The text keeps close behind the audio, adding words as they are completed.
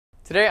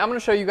Today I'm going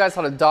to show you guys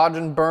how to dodge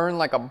and burn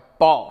like a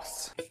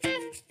boss.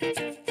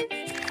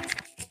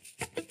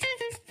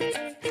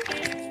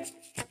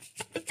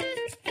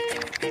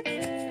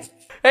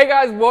 Hey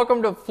guys,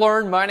 welcome to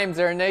Phlearn. My name's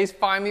Aaron Nace.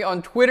 Find me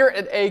on Twitter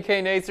at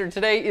AKNacer.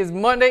 Today is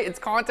Monday. It's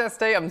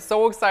contest day. I'm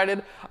so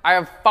excited. I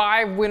have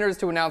 5 winners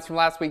to announce from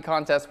last week's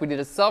contest. We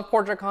did a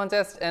self-portrait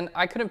contest and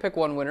I couldn't pick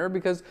one winner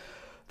because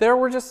there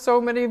were just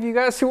so many of you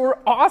guys who were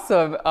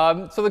awesome.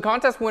 So the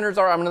contest winners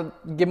are, I'm going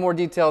to give more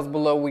details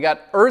below. We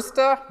got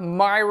Ursta,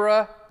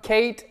 Myra,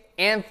 Kate,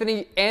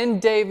 Anthony,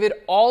 and David.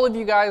 All of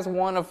you guys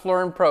won a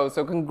Phlearn Pro.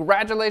 So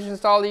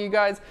congratulations to all of you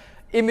guys.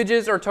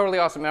 Images are totally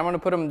awesome. I'm going to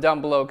put them down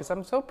below because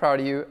I'm so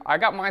proud of you. I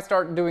got my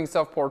start doing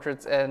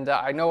self-portraits and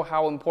I know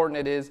how important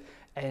it is.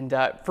 And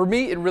for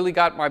me, it really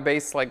got my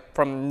base like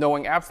from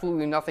knowing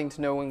absolutely nothing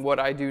to knowing what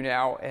I do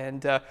now.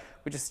 And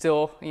which is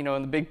still, you know,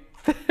 in the big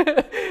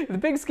the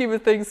big scheme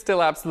of things,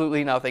 still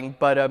absolutely nothing.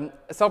 But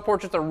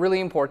self-portraits are really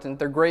important.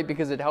 They're great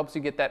because it helps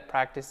you get that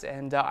practice.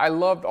 And I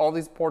loved all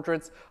these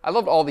portraits. I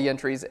loved all the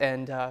entries,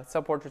 and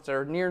self-portraits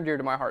are near and dear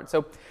to my heart.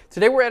 So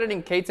today we're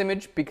editing Kate's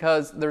image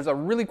because there's a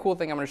really cool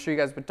thing I'm going to show you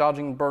guys with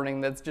dodging and burning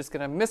that's just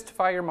going to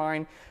mystify your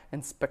mind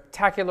and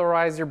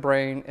spectacularize your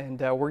brain. And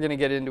we're going to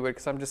get into it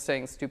because I'm just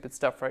saying stupid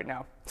stuff right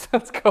now. So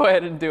let's go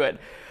ahead and do it.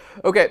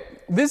 Okay,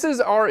 this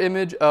is our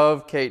image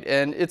of Kate,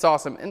 and it's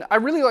awesome. And I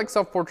really like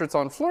self-portraits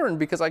on Phlearn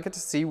because I get to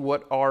see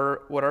what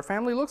our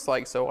family looks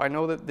like. So I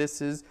know that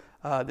this is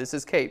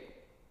Kate.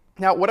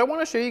 Now, what I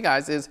want to show you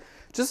guys is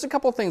just a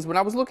couple things. When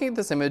I was looking at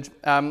this image,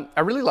 I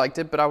really liked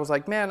it, but I was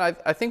like, man,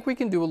 I think we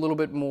can do a little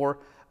bit more,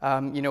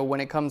 you know, when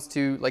it comes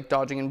to like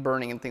dodging and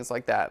burning and things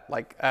like that.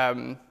 Like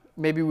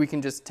maybe we can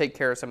just take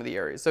care of some of the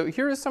areas. So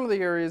here is some of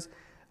the areas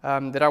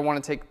that I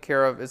want to take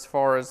care of as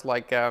far as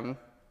like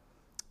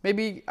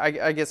maybe,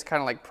 I guess,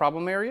 kind of like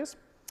problem areas.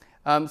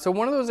 So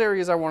one of those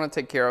areas I want to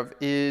take care of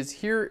is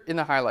here in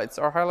the highlights.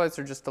 Our highlights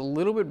are just a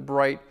little bit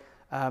bright,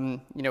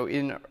 you know,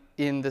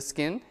 in the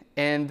skin.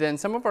 And then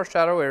some of our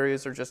shadow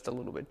areas are just a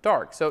little bit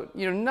dark. So,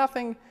 you know,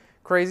 nothing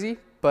crazy,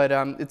 but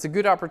it's a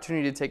good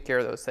opportunity to take care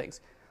of those things.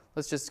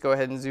 Let's just go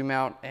ahead and zoom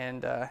out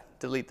and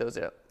delete those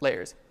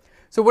layers.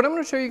 So what I'm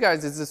going to show you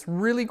guys is this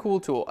really cool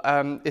tool.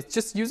 It's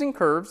just using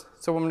curves.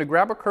 So I'm going to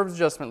grab a curves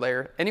adjustment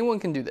layer. Anyone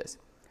can do this.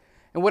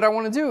 And what I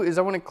want to do is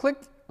I want to click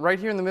right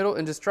here in the middle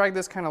and just drag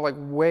this kind of like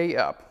way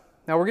up.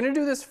 Now we're going to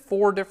do this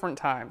 4 different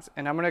times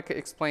and I'm going to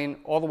explain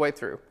all the way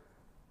through.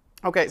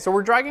 Okay, so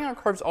we're dragging our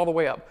curves all the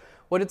way up.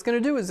 What it's going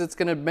to do is it's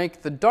going to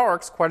make the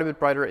darks quite a bit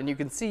brighter, and you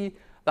can see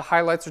the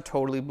highlights are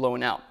totally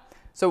blown out.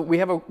 So we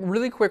have a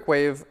really quick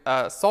way of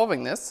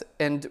solving this,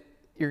 and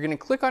you're going to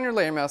click on your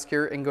layer mask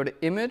here and go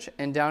to Image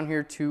and down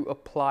here to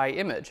Apply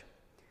Image.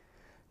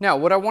 Now,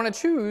 what I want to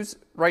choose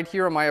right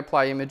here on my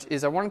apply image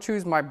is I want to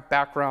choose my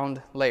background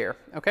layer.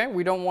 Okay,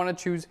 we don't want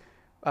to choose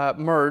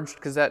merged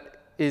because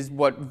that is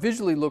what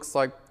visually looks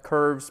like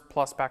curves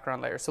plus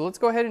background layer. So let's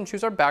go ahead and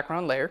choose our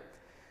background layer.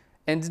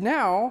 And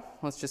now,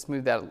 let's just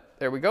move that.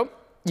 There we go.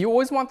 You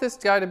always want this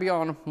guy to be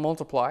on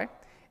multiply.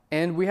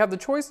 And we have the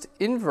choice to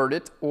invert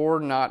it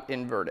or not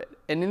invert it.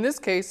 And in this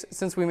case,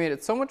 since we made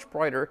it so much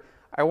brighter,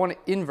 I want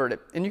to invert it.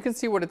 And you can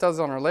see what it does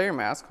on our layer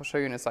mask. I'll show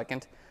you in a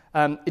second.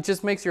 It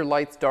just makes your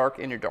lights dark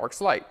and your darks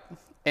light.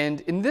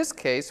 And in this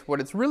case, what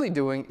it's really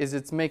doing is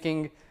it's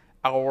making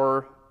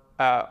our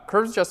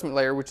curves adjustment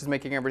layer, which is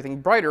making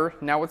everything brighter.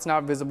 Now it's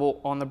not visible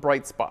on the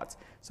bright spots.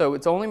 So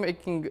it's only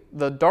making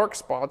the dark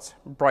spots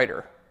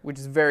brighter, which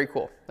is very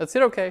cool. Let's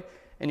hit OK,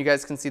 and you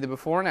guys can see the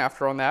before and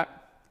after on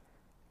that.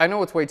 I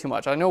know it's way too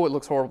much. I know it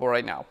looks horrible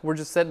right now. We're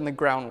just setting the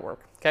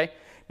groundwork, okay?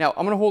 Now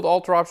I'm going to hold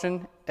Alt or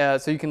Option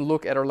so you can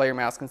look at our layer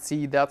mask and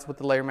see that's what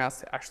the layer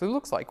mask actually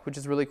looks like, which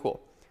is really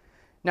cool.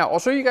 Now, I'll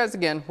show you guys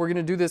again. We're going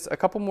to do this a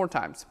couple more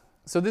times.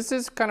 So this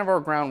is kind of our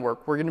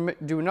groundwork. We're going to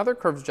do another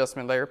curves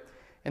adjustment layer.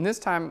 And this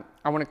time,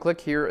 I want to click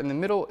here in the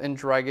middle and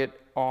drag it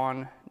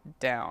on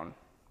down.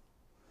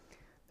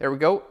 There we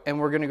go. And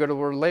we're going to go to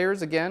our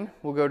layers again.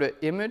 We'll go to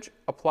Image,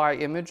 Apply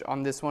Image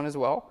on this one as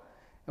well.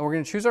 And we're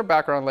going to choose our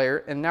background layer.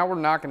 And now we're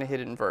not going to hit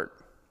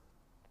Invert.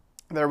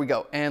 There we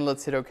go. And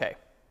let's hit OK.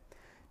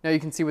 Now you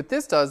can see what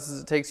this does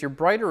is it takes your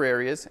brighter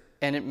areas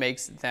and it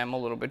makes them a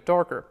little bit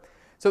darker.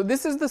 So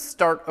this is the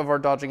start of our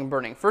dodging and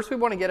burning. First, we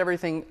want to get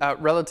everything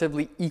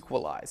relatively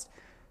equalized.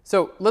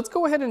 So let's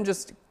go ahead and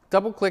just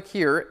double click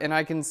here and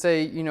I can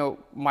say, you know,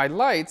 my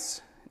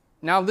lights,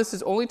 now this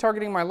is only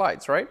targeting my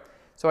lights, right?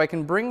 So I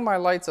can bring my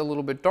lights a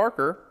little bit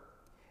darker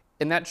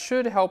and that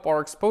should help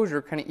our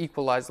exposure kind of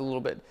equalize a little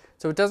bit.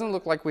 So it doesn't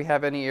look like we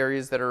have any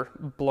areas that are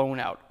blown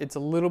out. It's a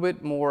little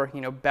bit more,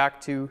 you know,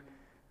 back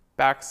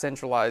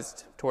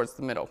centralized towards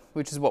the middle,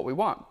 which is what we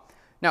want.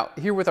 Now,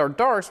 here with our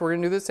darks, we're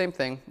going to do the same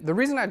thing. The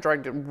reason I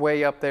dragged it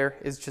way up there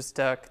is just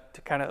to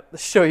kind of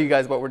show you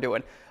guys what we're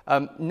doing.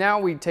 Now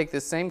we take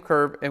this same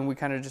curve and we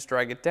kind of just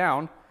drag it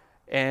down,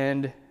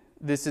 and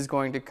this is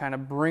going to kind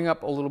of bring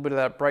up a little bit of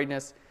that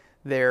brightness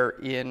there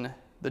in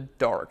the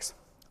darks.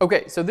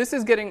 Okay, so this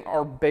is getting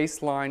our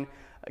baseline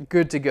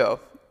good to go.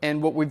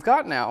 And what we've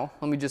got now,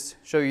 let me just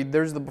show you,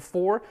 there's the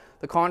before.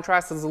 The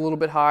contrast is a little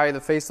bit high.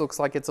 The face looks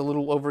like it's a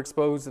little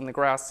overexposed, and the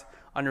grass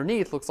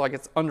underneath looks like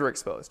it's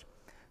underexposed.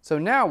 So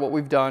now what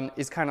we've done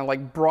is kind of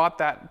like brought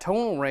that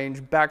tonal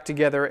range back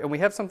together, and we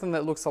have something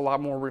that looks a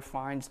lot more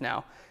refined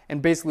now.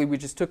 And basically we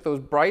just took those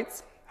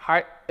brights,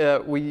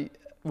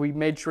 we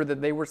made sure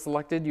that they were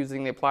selected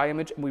using the apply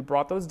image, and we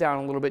brought those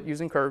down a little bit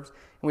using curves,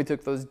 and we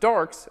took those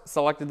darks,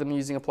 selected them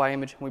using apply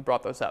image, and we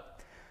brought those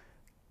up.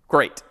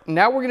 Great.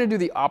 Now we're going to do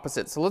the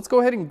opposite. So let's go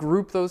ahead and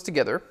group those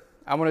together.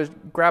 I'm going to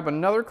grab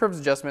another curves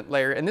adjustment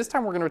layer, and this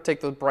time we're going to take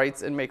those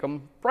brights and make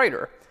them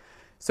brighter.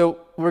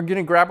 So we're going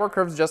to grab our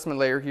curves adjustment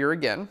layer here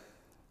again.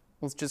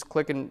 Let's just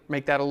click and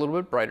make that a little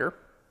bit brighter.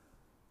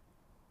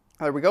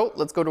 There we go.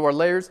 Let's go to our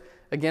layers.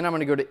 Again, I'm going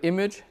to go to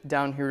image,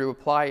 down here to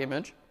apply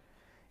image.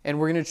 And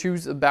we're going to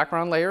choose a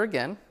background layer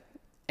again,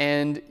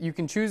 and you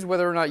can choose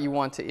whether or not you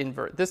want to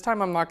invert. This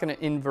time I'm not going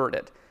to invert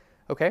it.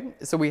 Okay,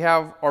 so we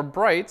have our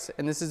brights,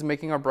 and this is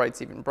making our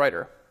brights even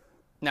brighter.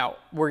 Now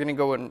we're going to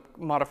go and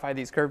modify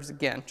these curves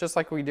again, just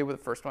like we did with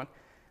the first one.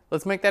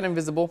 Let's make that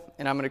invisible,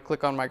 and I'm going to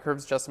click on my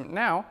curves adjustment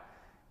now,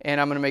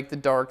 and I'm going to make the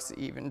darks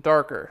even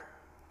darker.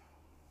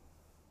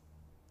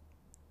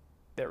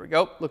 There we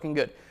go, looking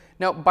good.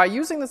 Now by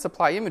using this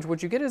apply image,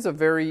 what you get is a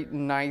very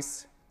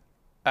nice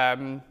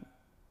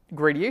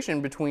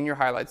gradation between your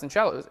highlights and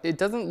shadows. It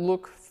doesn't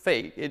look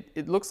fake.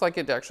 It looks like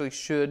it actually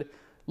should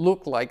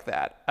look like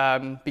that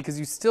because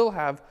you still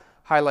have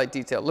highlight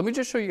detail. Let me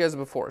just show you guys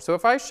before. So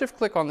if I shift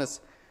click on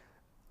this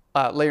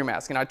layer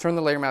mask and I turn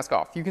the layer mask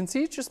off, you can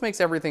see it just makes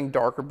everything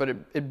darker, but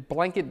it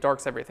blanket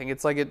darks everything.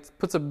 It's like it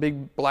puts a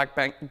big black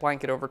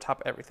blanket over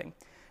top of everything.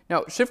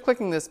 Now shift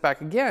clicking this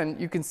back again,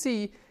 you can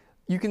see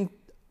you can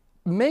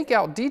make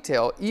out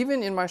detail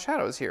even in my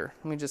shadows here.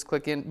 Let me just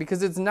click in,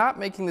 because it's not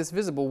making this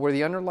visible where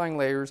the underlying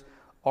layers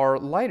are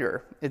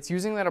lighter. It's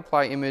using that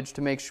apply image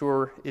to make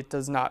sure it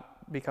does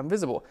not become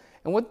visible.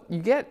 And what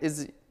you get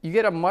is you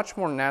get a much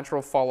more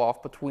natural fall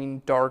off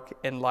between dark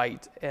and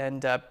light,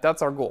 and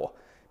that's our goal.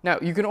 Now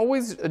you can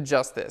always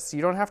adjust this.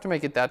 You don't have to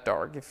make it that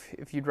dark.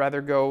 If you'd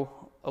rather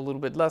go a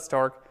little bit less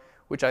dark,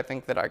 which I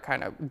think that I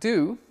kind of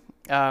do,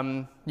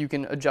 you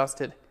can adjust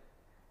it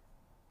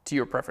to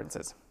your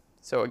preferences.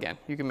 So again,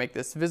 you can make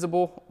this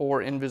visible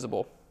or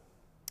invisible.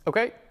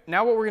 Okay,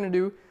 now what we're going to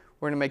do,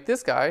 we're going to make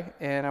this guy,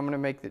 and I'm going to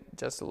make it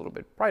just a little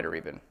bit brighter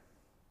even.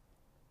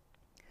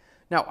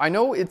 Now I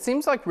know it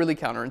seems like really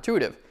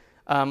counterintuitive.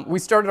 We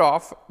started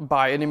off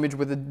by an image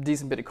with a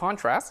decent bit of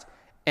contrast,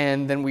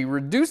 and then we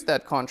reduced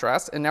that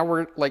contrast, and now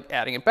we're like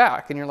adding it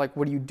back. And you're like,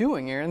 what are you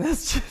doing here? And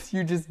that's just,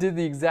 you just did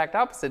the exact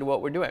opposite of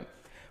what we're doing.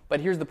 But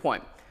here's the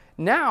point.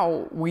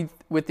 Now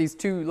with these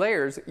two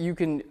layers, you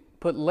can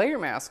put layer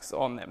masks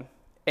on them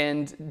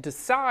and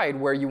decide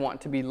where you want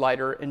to be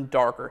lighter and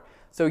darker.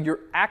 So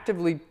you're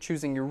actively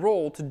choosing your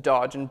role to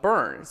dodge and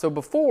burn. So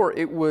before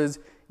it was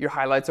your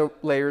highlight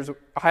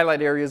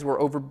areas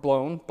were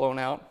blown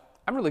out.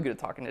 I'm really good at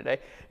talking today.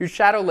 Your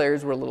shadow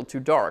layers were a little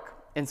too dark.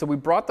 And so we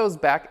brought those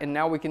back, and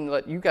now we can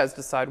let you guys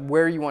decide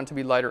where you want to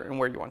be lighter and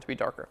where you want to be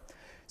darker.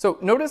 So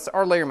notice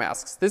our layer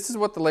masks. This is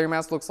what the layer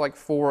mask looks like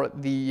for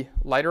the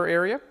lighter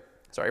area,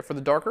 for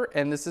the darker,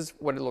 and this is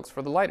what it looks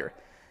for the lighter.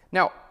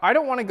 Now, I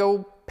don't want to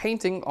go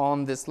painting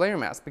on this layer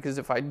mask, because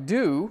if I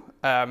do,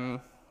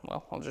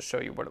 well, I'll just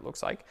show you what it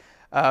looks like.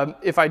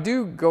 If I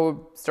do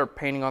go start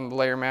painting on the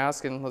layer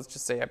mask, and let's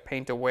just say I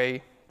paint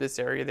away this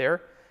area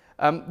there,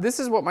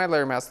 this is what my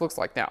layer mask looks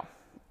like now.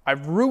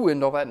 I've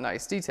ruined all that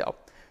nice detail.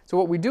 So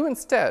what we do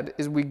instead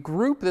is we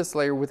group this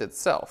layer with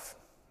itself,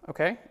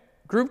 okay?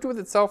 Grouped with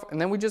itself,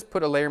 and then we just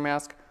put a layer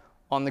mask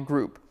on the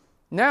group.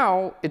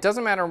 Now, it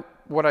doesn't matter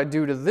what I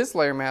do to this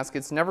layer mask,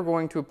 it's never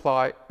going to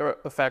apply or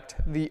affect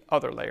the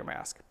other layer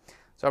mask.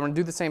 So I'm going to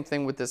do the same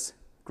thing with this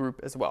group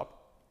as well.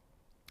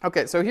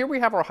 Okay, so here we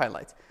have our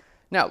highlights.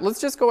 Now,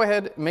 let's just go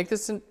ahead and make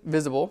this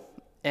visible,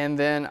 and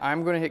then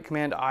I'm going to hit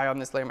Command I on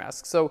this layer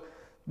mask. So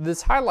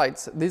this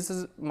highlights, this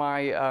is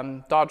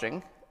my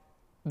dodging.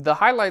 The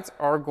highlights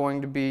are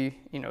going to be,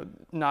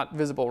 not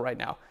visible right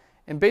now.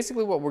 And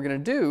basically what we're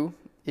going to do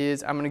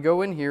is I'm going to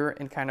go in here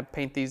and kind of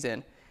paint these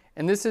in.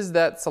 And this is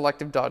that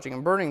selective dodging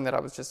and burning that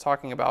I was just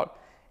talking about.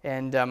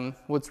 And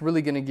what's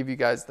really going to give you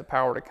guys the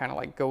power to kind of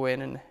like go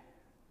in and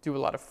do a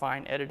lot of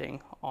fine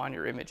editing on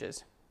your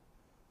images.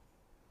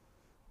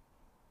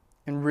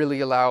 And really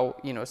allow,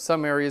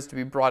 some areas to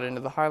be brought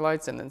into the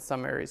highlights and then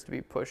some areas to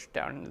be pushed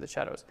down into the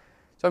shadows.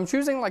 So I'm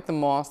choosing like the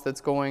moss that's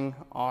going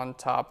on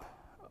top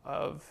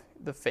of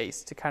the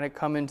face to kind of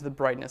come into the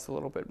brightness a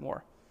little bit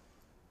more.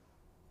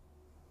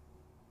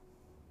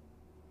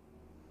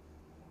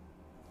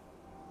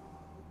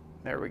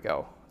 There we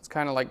go. It's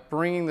kind of like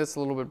bringing this a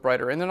little bit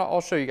brighter. And then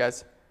I'll show you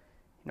guys,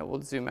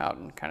 we'll zoom out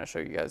and kind of show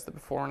you guys the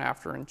before and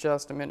after in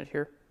just a minute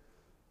here.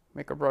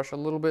 Make our brush a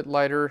little bit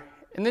lighter.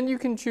 And then you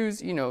can choose,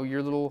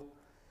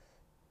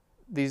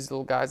 these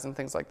little guys and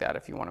things like that.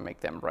 If you want to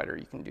make them brighter,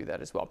 you can do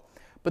that as well.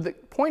 But the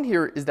point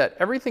here is that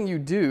everything you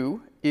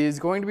do is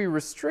going to be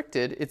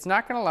restricted. It's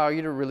not going to allow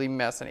you to really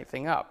mess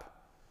anything up.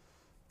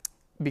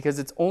 because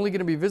it's only going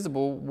to be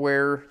visible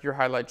where your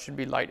highlights should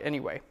be light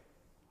anyway.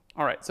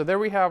 All right, so there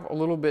we have a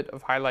little bit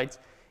of highlights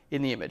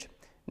in the image.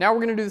 Now we're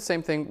going to do the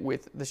same thing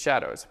with the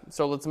shadows.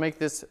 So let's make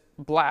this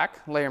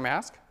black layer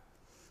mask.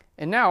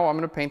 And now I'm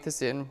going to paint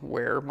this in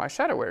where my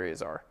shadow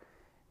areas are.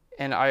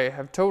 And I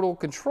have total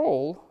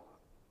control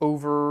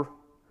over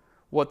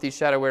what these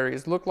shadow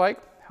areas look like,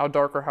 how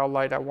dark or how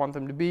light I want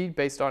them to be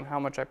based on how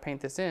much I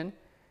paint this in.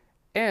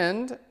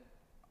 And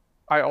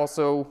I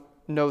also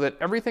know that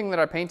everything that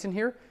I paint in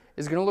here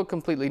is going to look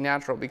completely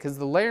natural because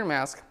the layer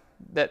mask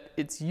that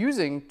it's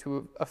using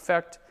to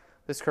affect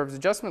this curves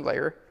adjustment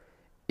layer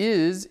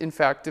is in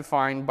fact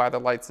defined by the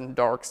lights and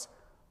darks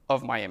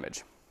of my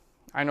image.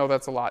 I know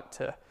that's a lot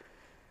to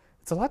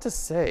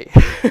say.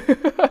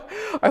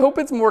 I hope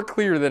it's more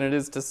clear than it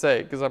is to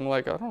say because I'm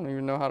like, I don't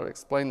even know how to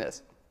explain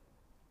this.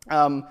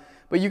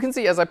 But you can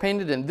see as I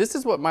painted in, this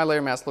is what my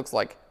layer mask looks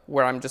like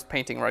where I'm just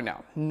painting right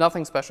now.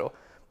 Nothing special.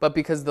 But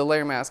because the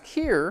layer mask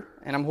here,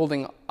 and I'm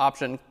holding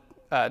Option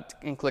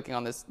and clicking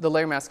on this, the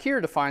layer mask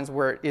here defines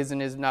where it is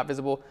and is not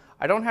visible.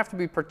 I don't have to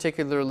be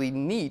particularly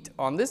neat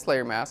on this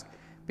layer mask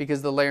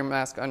because the layer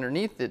mask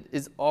underneath it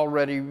is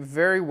already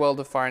very well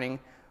defining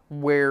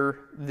where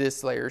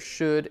this layer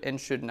should and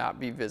should not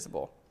be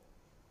visible.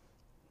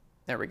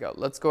 There we go.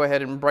 Let's go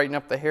ahead and brighten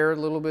up the hair a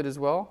little bit as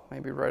well,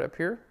 maybe right up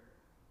here.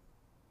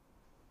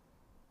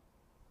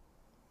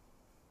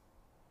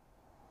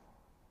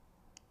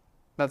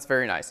 That's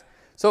very nice.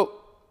 So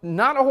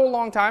not a whole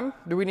long time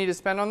do we need to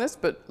spend on this,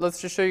 but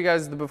let's just show you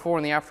guys the before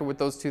and the after with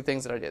those two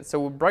things that I did. So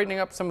we're brightening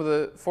up some of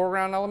the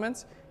foreground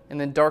elements and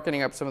then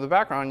darkening up some of the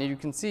background. And you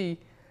can see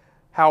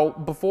how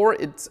before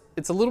it's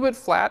a little bit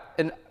flat,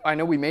 and I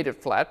know we made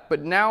it flat,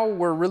 but now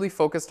we're really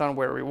focused on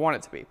where we want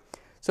it to be.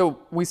 So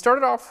we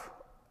started off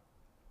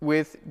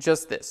with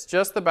just this,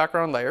 just the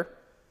background layer,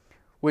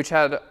 which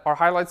had our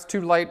highlights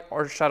too light,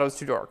 our shadows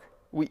too dark.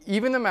 We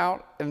evened them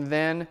out, and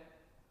then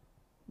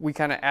we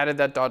kind of added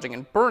that dodging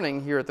and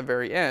burning here at the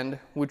very end,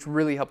 which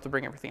really helped to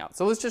bring everything out.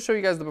 So let's just show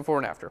you guys the before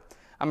and after.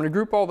 I'm going to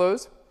group all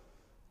those.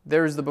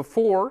 There's the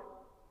before.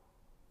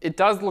 It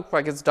does look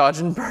like it's dodge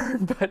and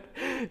burn, but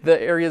the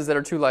areas that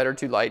are too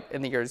light,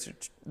 and the areas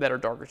that are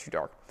dark are too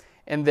dark.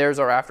 And there's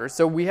our after.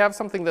 So we have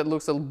something that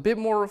looks a bit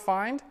more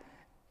refined,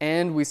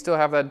 and we still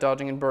have that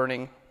dodging and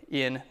burning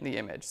in the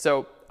image.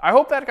 So I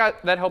hope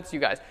that helps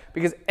you guys,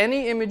 because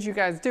any image you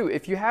guys do,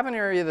 if you have an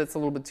area that's a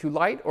little bit too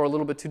light or a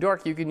little bit too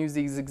dark, you can use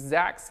these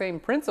exact same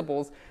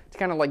principles to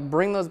kind of like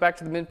bring those back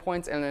to the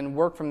midpoints and then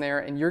work from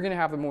there, and you're going to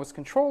have the most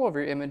control over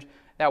your image.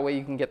 That way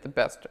you can get the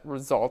best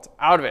result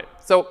out of it.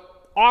 So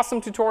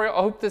awesome tutorial.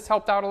 I hope this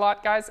helped out a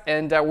lot, guys,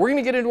 and we're going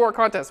to get into our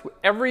contest.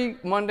 Every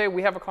Monday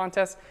we have a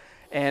contest,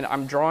 and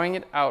I'm drawing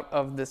it out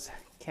of this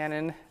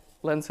Canon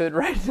lens hood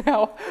right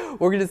now.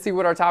 We're going to see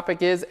what our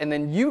topic is, and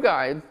then you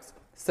guys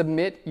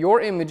submit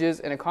your images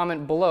in a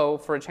comment below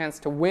for a chance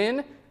to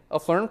win a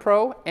Phlearn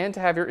Pro and to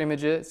have your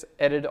images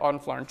edited on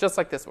Phlearn, just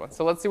like this one.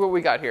 So let's see what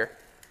we got here.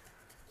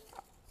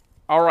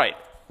 All right,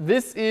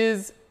 this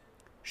is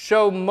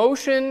show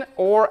motion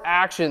or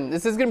action.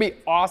 This is going to be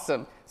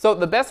awesome. So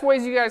the best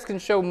ways you guys can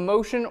show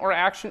motion or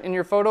action in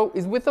your photo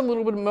is with a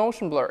little bit of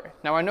motion blur.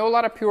 Now I know a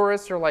lot of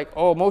purists are like,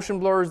 oh, motion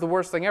blur is the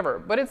worst thing ever,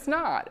 but it's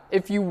not.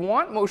 If you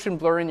want motion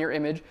blur in your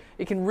image,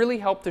 it can really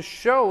help to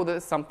show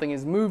that something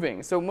is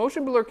moving. So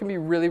motion blur can be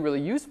really,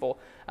 really useful.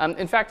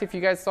 In fact, if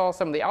you guys saw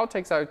some of the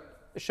outtakes I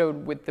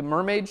showed with the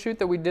mermaid shoot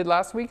that we did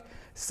last week,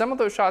 some of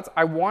those shots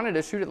I wanted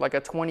to shoot at like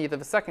a 20th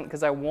of a second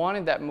because I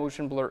wanted that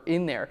motion blur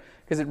in there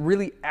because it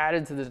really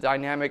added to the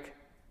dynamic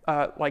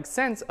like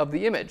sense of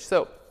the image.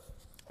 So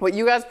what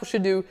you guys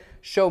should do,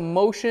 show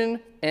motion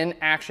and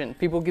action.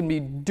 People can be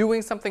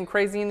doing something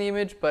crazy in the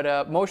image,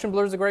 but motion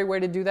blur is a great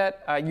way to do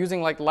that.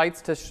 Using like lights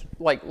to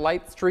like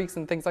light streaks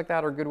and things like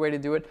that are a good way to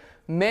do it.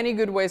 Many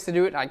good ways to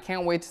do it, and I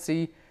can't wait to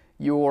see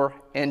your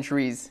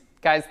entries.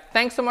 Guys,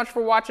 thanks so much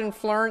for watching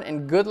Phlearn,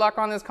 and good luck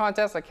on this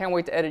contest. I can't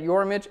wait to edit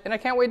your image, and I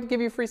can't wait to give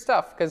you free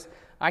stuff because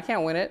I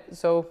can't win it,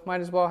 so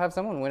might as well have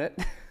someone win it.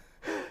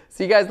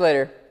 See you guys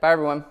later. Bye,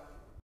 everyone.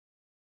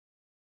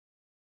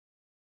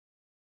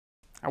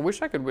 I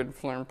wish I could win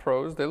Phlearn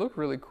Pros. They look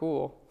really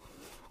cool.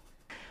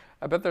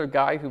 I bet the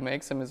guy who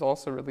makes them is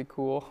also really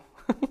cool.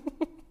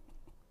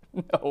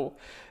 No,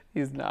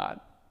 he's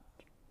not.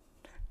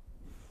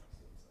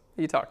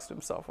 He talks to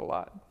himself a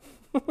lot.